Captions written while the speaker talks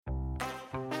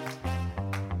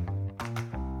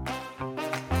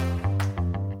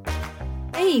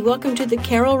Hey, welcome to the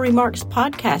Carol Remarks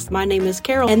podcast. My name is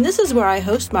Carol, and this is where I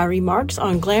host my remarks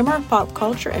on glamour, pop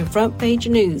culture, and front page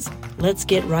news. Let's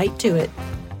get right to it.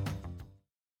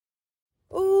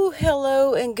 Oh,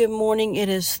 hello and good morning. It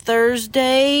is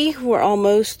Thursday. We're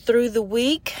almost through the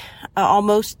week,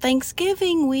 almost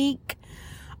Thanksgiving week.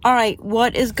 All right,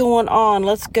 what is going on?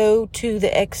 Let's go to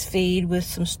the X feed with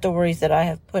some stories that I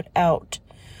have put out.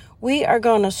 We are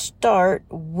going to start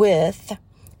with,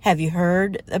 have you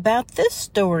heard about this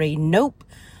story? Nope.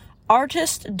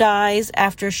 Artist dies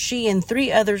after she and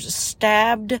 3 others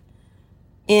stabbed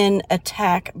in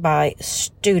attack by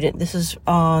student. This is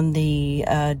on the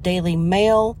Daily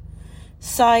Mail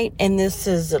site, and this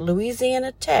is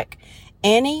Louisiana Tech.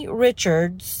 Annie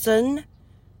Richardson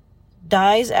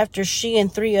dies after she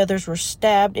and 3 others were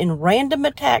stabbed in random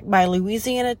attack by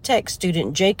Louisiana Tech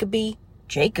student Jacoby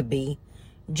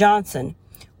Johnson.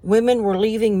 Women were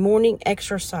leaving morning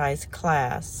exercise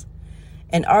class.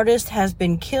 An artist has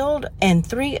been killed and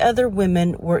 3 other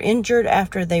women were injured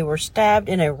after they were stabbed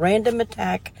in a random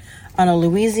attack on a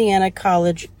Louisiana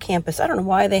college campus. I don't know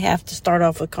why they have to start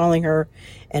off with calling her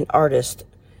an artist.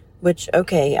 Which,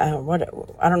 okay, I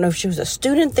don't know if she was a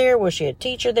student there. Was she a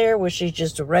teacher there? Was she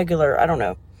just a regular? I don't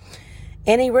know.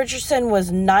 Annie Richardson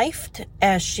was knifed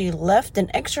as she left an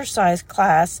exercise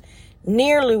class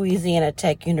near Louisiana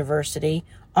Tech University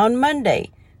on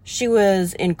Monday. She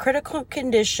was in critical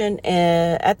condition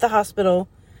at the hospital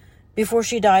before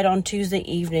she died on Tuesday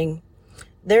evening.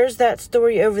 There's that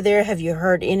story over there. Have you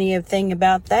heard anything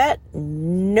about that?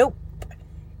 Nope.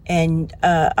 And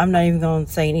I'm not even going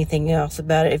to say anything else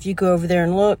about it. If you go over there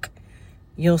and look,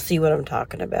 you'll see what I'm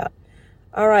talking about.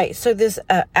 All right, so this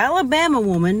Alabama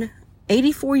woman,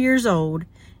 84 years old,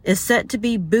 is set to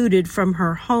be booted from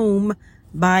her home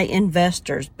by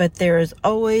investors. But there is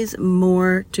always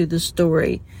more to the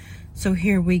story. So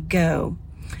here we go.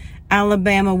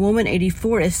 Alabama woman,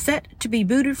 84, is set to be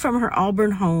booted from her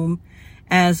Auburn home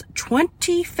as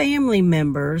 20 family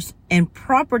members and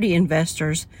property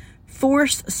investors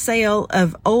force sale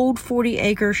of old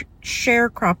 40-acre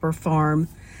sharecropper farm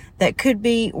that could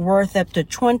be worth up to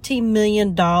 $20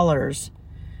 million.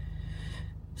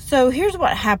 So here's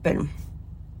what happened.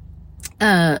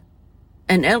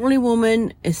 An elderly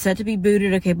woman is set to be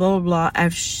booted. Okay, blah, blah, blah.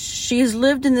 She has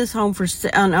lived in this home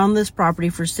on this property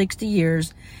for 60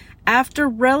 years after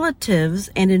relatives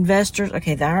and investors.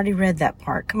 Okay, I already read that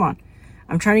part. Come on.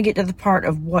 I'm trying to get to the part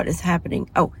of what is happening.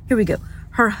 Oh, here we go.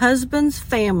 Her husband's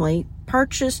family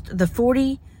purchased the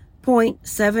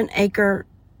 40.7 acre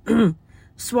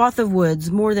swath of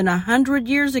woods more than 100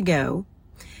 years ago,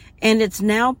 and it's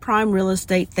now prime real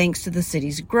estate thanks to the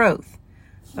city's growth.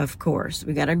 Of course,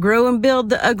 we got to grow and build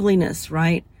the ugliness,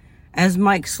 right? As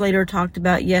Mike Slater talked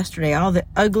about yesterday, all the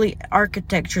ugly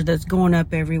architecture that's going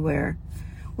up everywhere.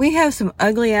 We have some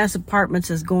ugly ass apartments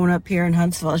that's going up here in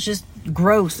Huntsville. It's just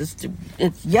gross. It's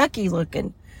yucky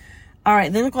looking. All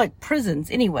right, they look like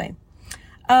prisons. Anyway,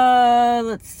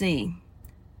 let's see.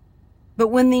 But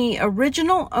when the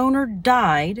original owner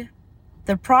died,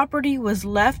 the property was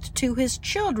left to his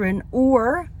children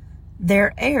or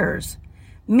their heirs,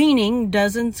 meaning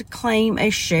dozens claim a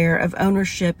share of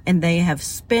ownership, and they have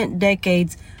spent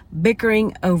decades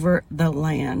bickering over the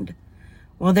land.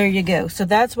 Well, there you go. So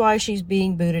that's why she's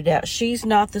being booted out. She's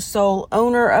not the sole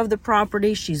owner of the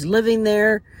property. She's living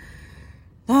there.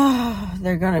 Oh,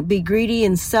 they're going to be greedy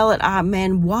and sell it. Ah,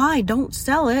 man, why? Don't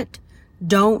sell it.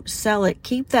 Don't sell it.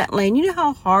 Keep that land. You know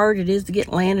how hard it is to get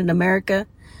land in America?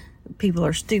 People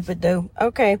are stupid, though.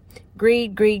 Okay.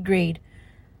 Greed, greed, greed.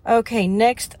 Okay,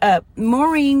 next up,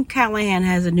 Maureen Callahan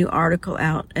has a new article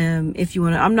out. If you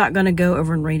want to, I'm not going to go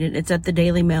over and read it. It's at the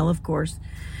Daily Mail, of course.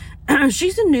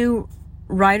 She's a new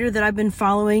writer that I've been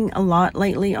following a lot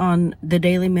lately on the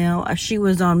Daily Mail. She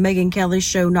was on Megyn Kelly's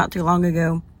show not too long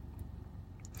ago,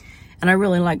 and I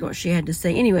really liked what she had to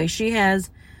say. Anyway, she has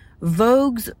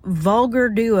Vogue's vulgar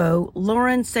duo,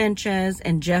 Lauren Sanchez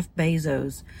and Jeff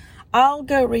Bezos. I'll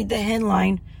go read the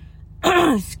headline.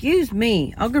 Excuse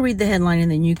me. I'll go read the headline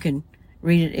and then you can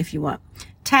read it if you want.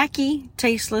 Tacky,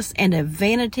 tasteless, and a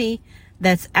vanity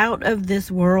that's out of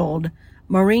this world.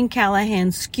 Maureen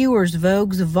Callahan skewers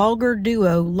Vogue's vulgar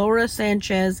duo, Laura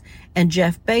Sanchez and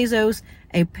Jeff Bezos,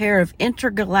 a pair of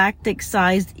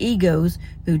intergalactic-sized egos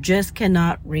who just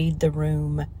cannot read the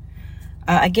room.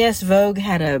 I guess Vogue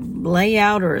had a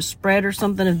layout or a spread or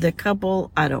something of the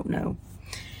couple. I don't know.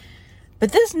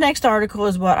 But this next article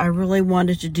is what I really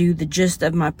wanted to do the gist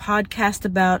of my podcast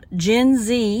about. Gen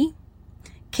Z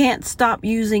can't stop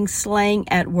using slang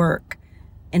at work.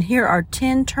 And here are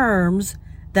 10 terms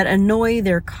that annoy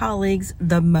their colleagues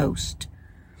the most.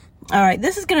 All right,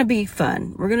 this is going to be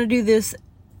fun. We're going to do this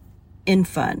in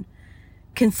fun.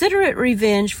 Consider it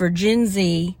revenge for Gen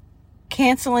Z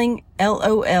canceling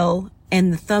LOL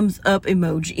and the thumbs up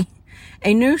emoji.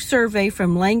 A new survey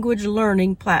from language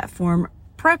learning platform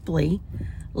Preply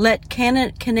let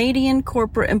Canadian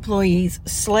corporate employees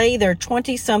slay their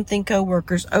 20-something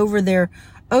coworkers over their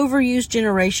overused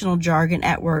generational jargon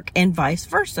at work and vice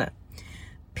versa.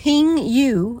 Ping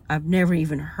you, I've never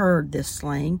even heard this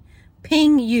slang.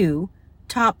 Ping you,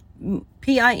 top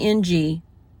PINGYOU,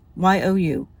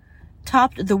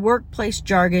 topped the workplace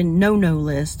jargon no-no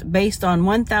list based on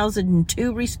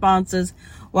 1,002 responses,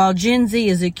 while Gen Z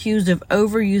is accused of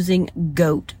overusing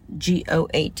GOAT,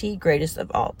 G-O-A-T, greatest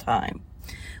of all time.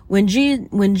 When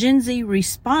Gen Z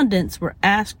respondents were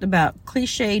asked about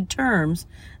cliched terms,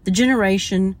 the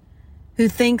generation who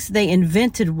thinks they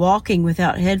invented walking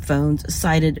without headphones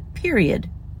cited period.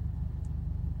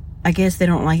 I guess they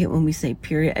don't like it when we say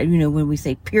period, when we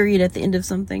say period at the end of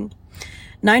something.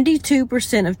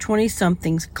 92% of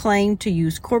 20-somethings claim to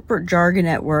use corporate jargon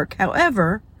at work.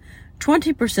 However,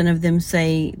 20% of them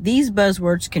say these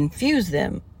buzzwords confuse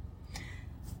them.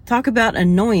 Talk about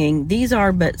annoying. These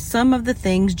are but some of the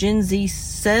things Gen Z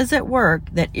says at work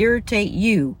that irritate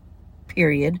you.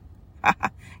 Period.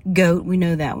 GOAT, we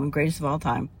know that one. Greatest of all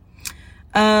time.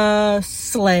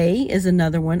 Slay is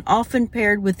another one, often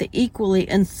paired with the equally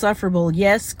insufferable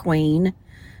yes queen.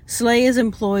 Slay is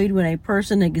employed when a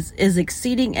person is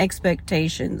exceeding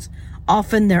expectations,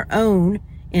 often their own,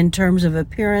 in terms of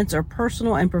appearance or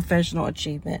personal and professional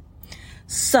achievement.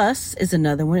 Sus is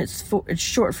another one. It's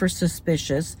short for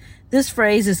suspicious. This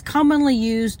phrase is commonly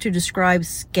used to describe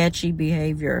sketchy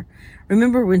behavior.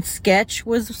 Remember when sketch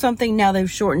was something? Now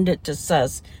they've shortened it to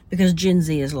sus because Gen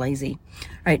Z is lazy.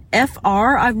 All right,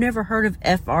 FR. I've never heard of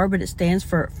FR, but it stands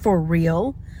for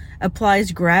real.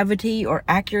 Applies gravity or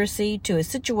accuracy to a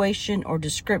situation or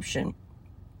description.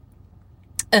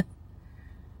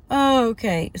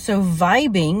 Okay, so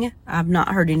vibing. I've not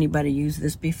heard anybody use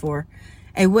this before.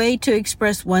 A way to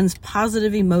express one's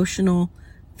positive emotional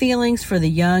feelings for the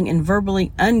young and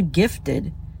verbally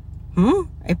ungifted.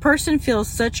 A person feels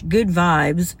such good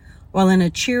vibes while in a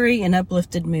cheery and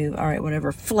uplifted mood. All right,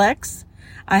 whatever. Flex.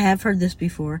 I have heard this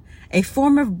before. A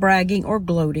form of bragging or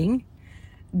gloating.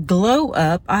 Glow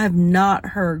up. I have not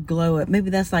heard glow up. Maybe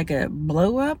that's like a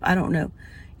blow up. I don't know.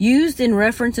 Used in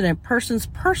reference to a person's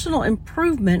personal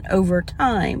improvement over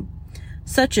time,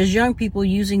 such as young people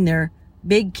using their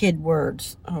big kid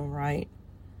words. All right.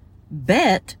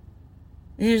 Bet.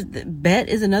 Bet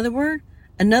is another word.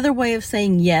 Another way of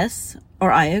saying yes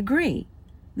or I agree.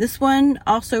 This one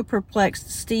also perplexed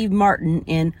Steve Martin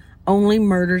in Only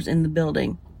Murders in the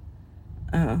Building.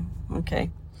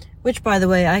 Okay. Which, by the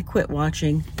way, I quit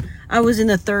watching. I was in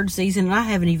the 3rd season and I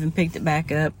haven't even picked it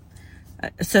back up.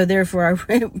 So therefore,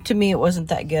 to me, it wasn't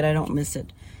that good. I don't miss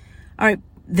it. All right.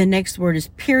 The next word is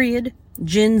period.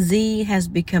 Gen Z has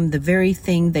become the very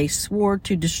thing they swore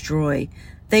to destroy.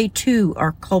 They too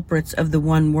are culprits of the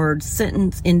one-word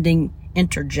sentence-ending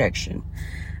interjection.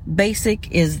 Basic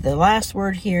is the last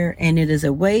word here, and it is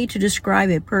a way to describe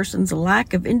a person's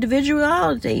lack of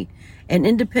individuality and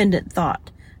independent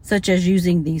thought, such as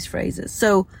using these phrases.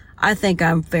 So I think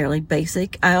I'm fairly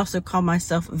basic. I also call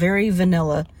myself very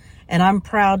vanilla, and I'm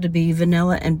proud to be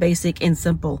vanilla and basic and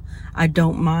simple. I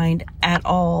don't mind at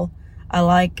all. I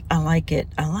like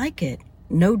it.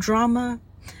 No drama.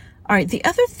 All right. The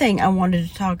other thing I wanted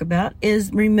to talk about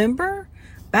is, remember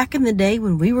back in the day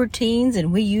when we were teens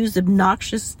and we used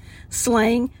obnoxious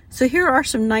slang? So here are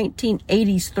some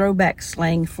 1980s throwback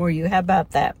slang for you. How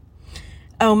about that?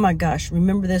 Oh my gosh.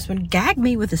 Remember this one? Gag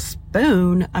me with a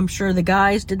spoon. I'm sure the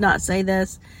guys did not say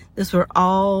this. This were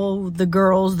all the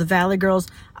girls, the Valley girls.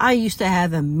 I used to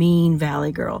have a mean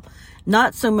Valley girl.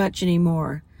 Not so much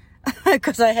anymore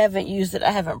because I haven't used it.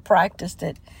 I haven't practiced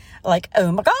it. Like,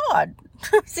 oh my God.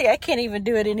 See, I can't even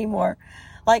do it anymore.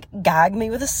 Like, gag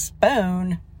me with a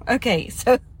spoon. Okay,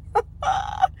 so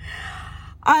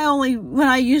when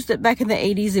I used it back in the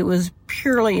 80s, it was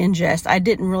purely in jest. I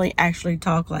didn't really actually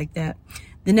talk like that.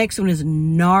 The next one is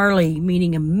gnarly,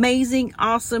 meaning amazing,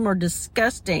 awesome, or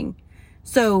disgusting.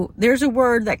 So there's a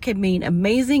word that can mean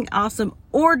amazing, awesome,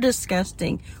 or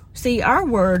disgusting. See, our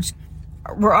words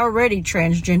were already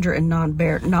transgender and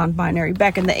non-binary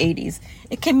back in the 80s.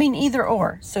 It can mean either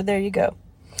or. So there you go.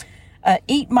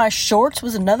 Eat my shorts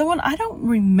was another one. I don't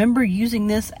remember using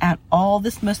this at all.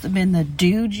 This must have been the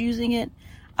dudes using it.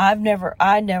 I don't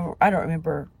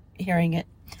remember hearing it.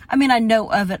 I mean, I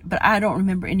know of it, but I don't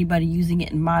remember anybody using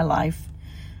it in my life.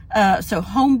 So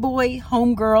homeboy,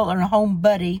 homegirl, and home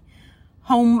buddy.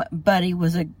 Home buddy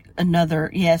was another.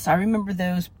 Yes, I remember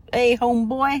those. Hey,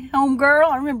 homeboy,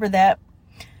 homegirl. I remember that.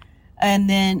 And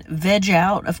then veg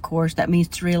out, of course, that means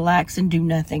to relax and do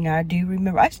nothing. I do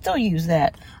remember. I still use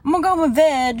that. I'm going to go with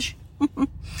veg.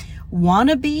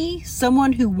 Wannabe,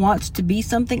 someone who wants to be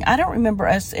something. I don't remember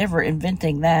us ever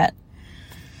inventing that.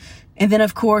 And then,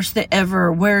 of course,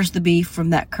 where's the beef from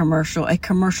that commercial? A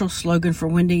commercial slogan for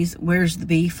Wendy's, where's the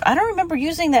beef? I don't remember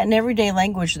using that in everyday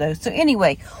language, though. So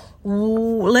anyway,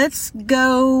 let's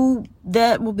go.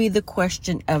 That will be the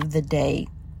question of the day.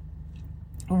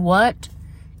 What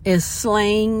is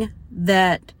slang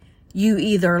that you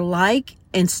either like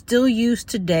and still use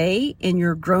today in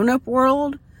your grown-up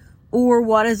world? Or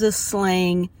what is a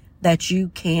slang that you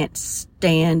can't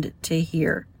stand to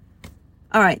hear?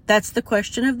 All right, that's the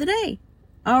question of the day.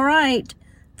 All right.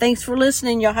 Thanks for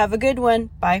listening. Y'all have a good one.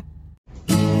 Bye.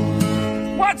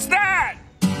 What's that?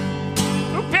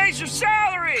 Who pays your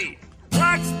salary?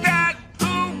 What's that?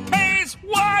 Who pays?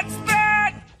 What's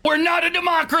that? We're not a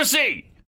democracy!